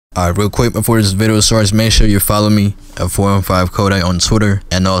Real quick before this video starts, make sure you follow me at 415 Kodak on Twitter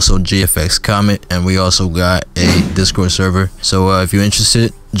and also GFX COMET, and we also got a Discord server. So if you're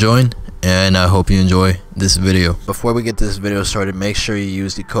interested, join, and I hope you enjoy this video. Before we get this video started, make sure you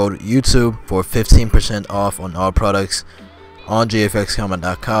use the code YouTube for 15% off on all products on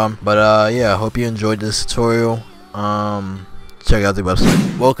gfxcomet.com. But yeah, I hope you enjoyed this tutorial. Check out the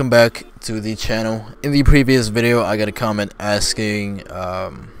website. Welcome back to the channel. In the previous video, I got a comment asking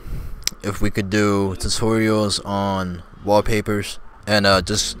if we could do tutorials on wallpapers and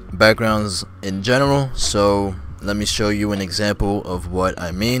just backgrounds in general. So let me show you an example of what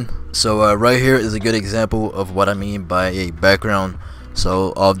I mean. So right here is a good example of what I mean by a background.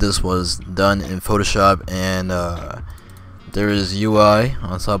 So all of this was done in Photoshop, and there is UI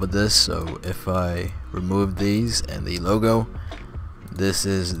on top of this. So if I remove these and the logo, this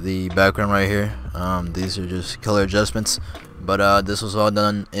is the background right here. These are just color adjustments, but this was all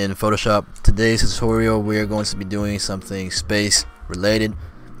done in Photoshop. Today's tutorial, we are going to be doing something space related.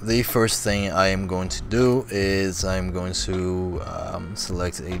 The first thing I am going to do is I'm going to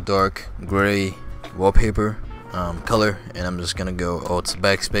select a dark gray wallpaper color, and I'm just gonna go Alt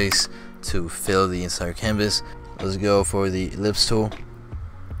backspace to fill the entire canvas. Let's go for the ellipse tool,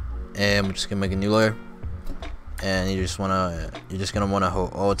 and we're just gonna make a new layer. And you're just gonna wanna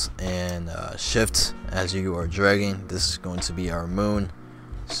hold Alt and Shift as you are dragging. This is going to be our moon.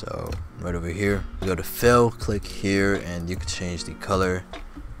 So right over here, go to fill, click here, and you can change the color.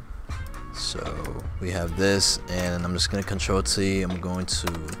 So we have this, and I'm just gonna Control T. I'm going to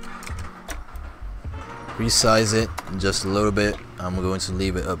resize it just a little bit. I'm going to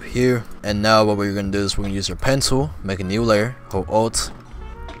leave it up here. And now what we're gonna do is we're gonna use our pen tool, make a new layer, hold Alt,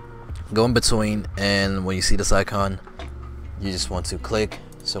 go in between, and when you see this icon, you just want to click.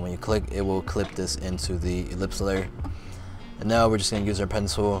 So when you click, it will clip this into the ellipse layer. And now we're just gonna use our pen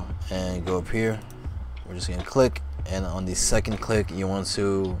tool and go up here. We're just gonna click, and on the second click, you want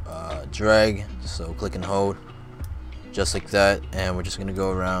to drag. So click and hold, just like that. And we're just gonna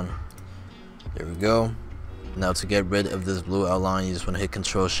go around. There we go. Now to get rid of this blue outline, you just want to hit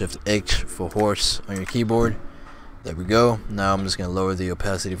Control Shift H for horse on your keyboard. There we go. Now I'm just going to lower the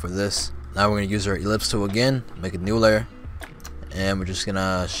opacity for this. Now we're going to use our ellipse tool again, make a new layer, and we're just going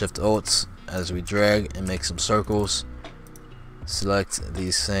to Shift Alt as we drag and make some circles. Select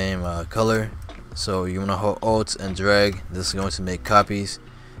the same color. So you want to hold Alt and drag. This is going to make copies,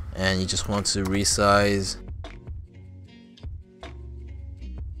 and you just want to resize.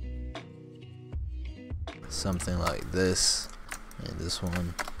 Something like this, and this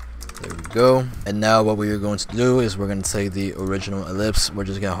one. There we go. And now what we are going to do is we're going to take the original ellipse. We're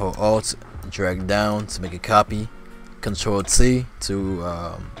just going to hold Alt, drag down to make a copy, Control T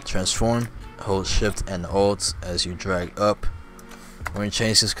to transform, hold Shift and Alt as you drag up. We're going to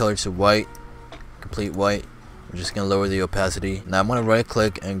change this color to white, complete white. We're just going to lower the opacity. Now I'm going to right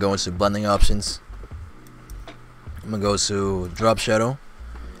click and go into blending options. I'm going to go to drop shadow,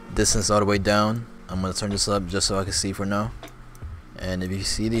 distance all the way down. I'm going to turn this up just so I can see for now. And if you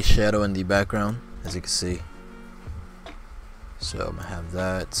see the shadow in the background, as you can see, so I'm gonna have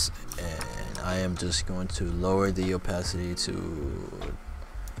that, and I am just going to lower the opacity to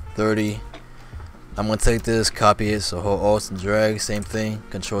 30. I'm gonna take this, copy it, so hold Alt and drag, same thing,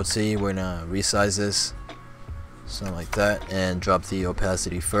 Control T. We're gonna resize this, something like that, and drop the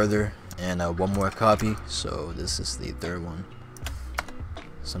opacity further, and one more copy. So this is the third one,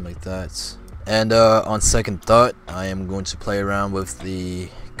 something like that. And on second thought, I am going to play around with the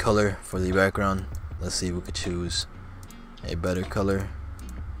color for the background. Let's see if we could choose a better color.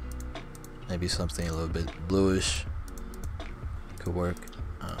 Maybe something a little bit bluish could work.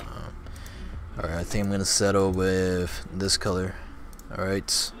 Alright, I think I'm gonna settle with this color.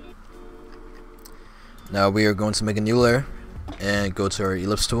 Alright, now we are going to make a new layer and go to our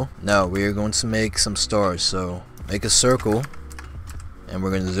ellipse tool. Now we are going to make some stars. So make a circle, and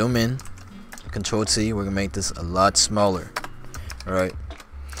we're going to zoom in, Control T. We're gonna make this a lot smaller. Alright,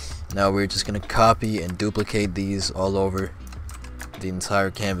 now we're just gonna copy and duplicate these all over the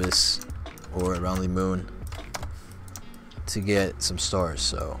entire canvas or around the moon to get some stars.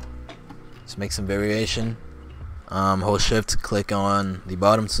 So let's make some variation. Hold Shift, click on the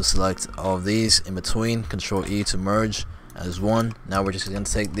bottom to select all of these. In between, Control E to merge as one. Now we're just gonna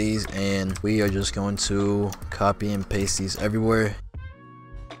take these, and we are just going to copy and paste these everywhere.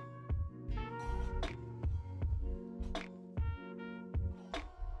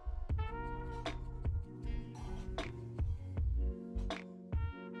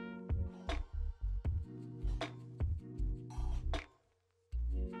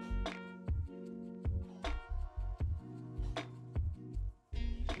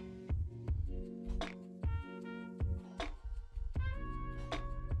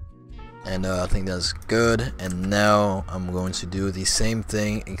 And I think that's good. And now I'm going to do the same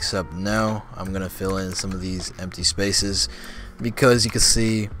thing, except now I'm gonna fill in some of these empty spaces, because you can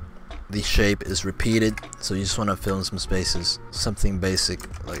see the shape is repeated, so you just want to fill in some spaces, something basic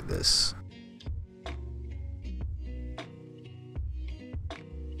like this.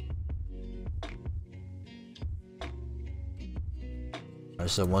 Alright,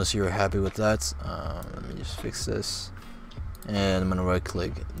 so once you're happy with that, let me just fix this, and I'm gonna right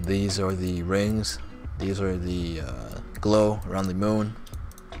click. These are the rings, these are the glow around the moon,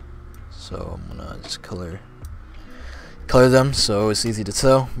 so I'm gonna just color them so it's easy to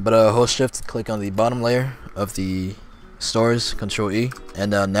tell. But hold shift, click on the bottom layer of the stars, Control E,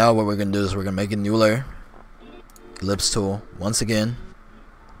 and now what we're gonna do is we're gonna make a new layer, ellipse tool once again,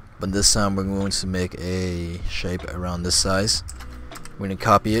 but this time we're going to make a shape around this size. We're gonna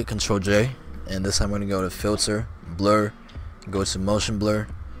copy it, Control J, and this time we're gonna go to filter, blur, go to motion blur,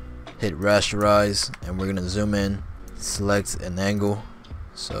 hit rasterize, and we're gonna zoom in, select an angle,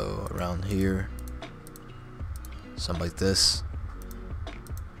 so around here, something like this,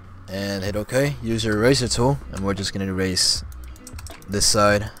 and hit OK. Use your eraser tool, and we're just gonna erase this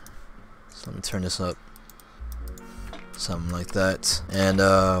side. So let me turn this up, something like that. And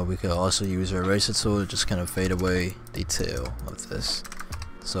we could also use our eraser tool to just kind of fade away the tail of this.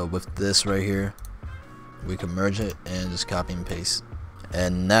 So with this right here, we can merge it and just copy and paste.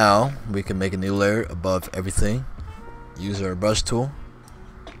 And now we can make a new layer above everything. Use our brush tool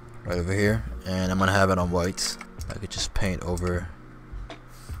right over here, and I'm gonna have it on white. I could just paint over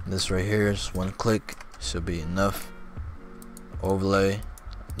this right here, just one click should be enough. Overlay,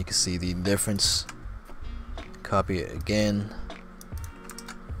 you can see the difference. Copy it again,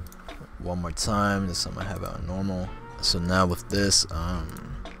 one more time. This time I have it on normal. So now with this,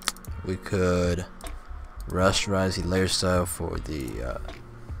 we could rasterize the layer style for the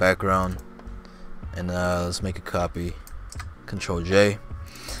background, and let's make a copy. Control J,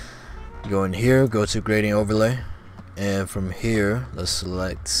 go in here, go to gradient overlay, and from here let's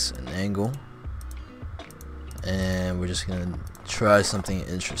select an angle, and we're just gonna try something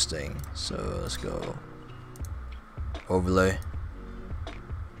interesting. So let's go overlay,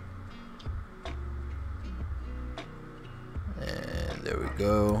 and there we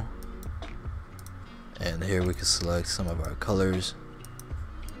go. And here we can select some of our colors.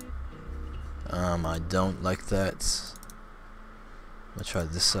 I don't like that. I'm gonna try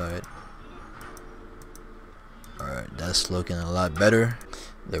this side. Alright, that's looking a lot better.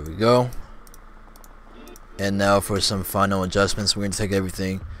 There we go. And now for some final adjustments, we're gonna take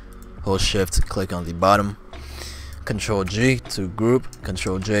everything, hold shift, click on the bottom, Control G to group,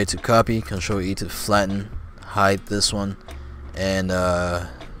 Control J to copy, Control E to flatten, hide this one, and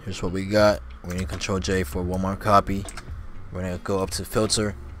here's what we got. We're gonna Control J for one more copy. We're gonna go up to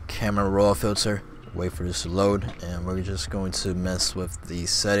filter, camera raw filter, wait for this to load, and we're just going to mess with the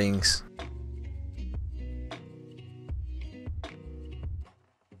settings.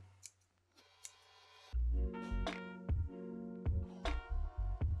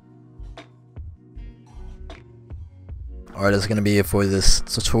 Alright, that's gonna be it for this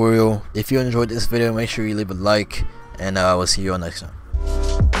tutorial. If you enjoyed this video, make sure you leave a like, and I will see you all next time.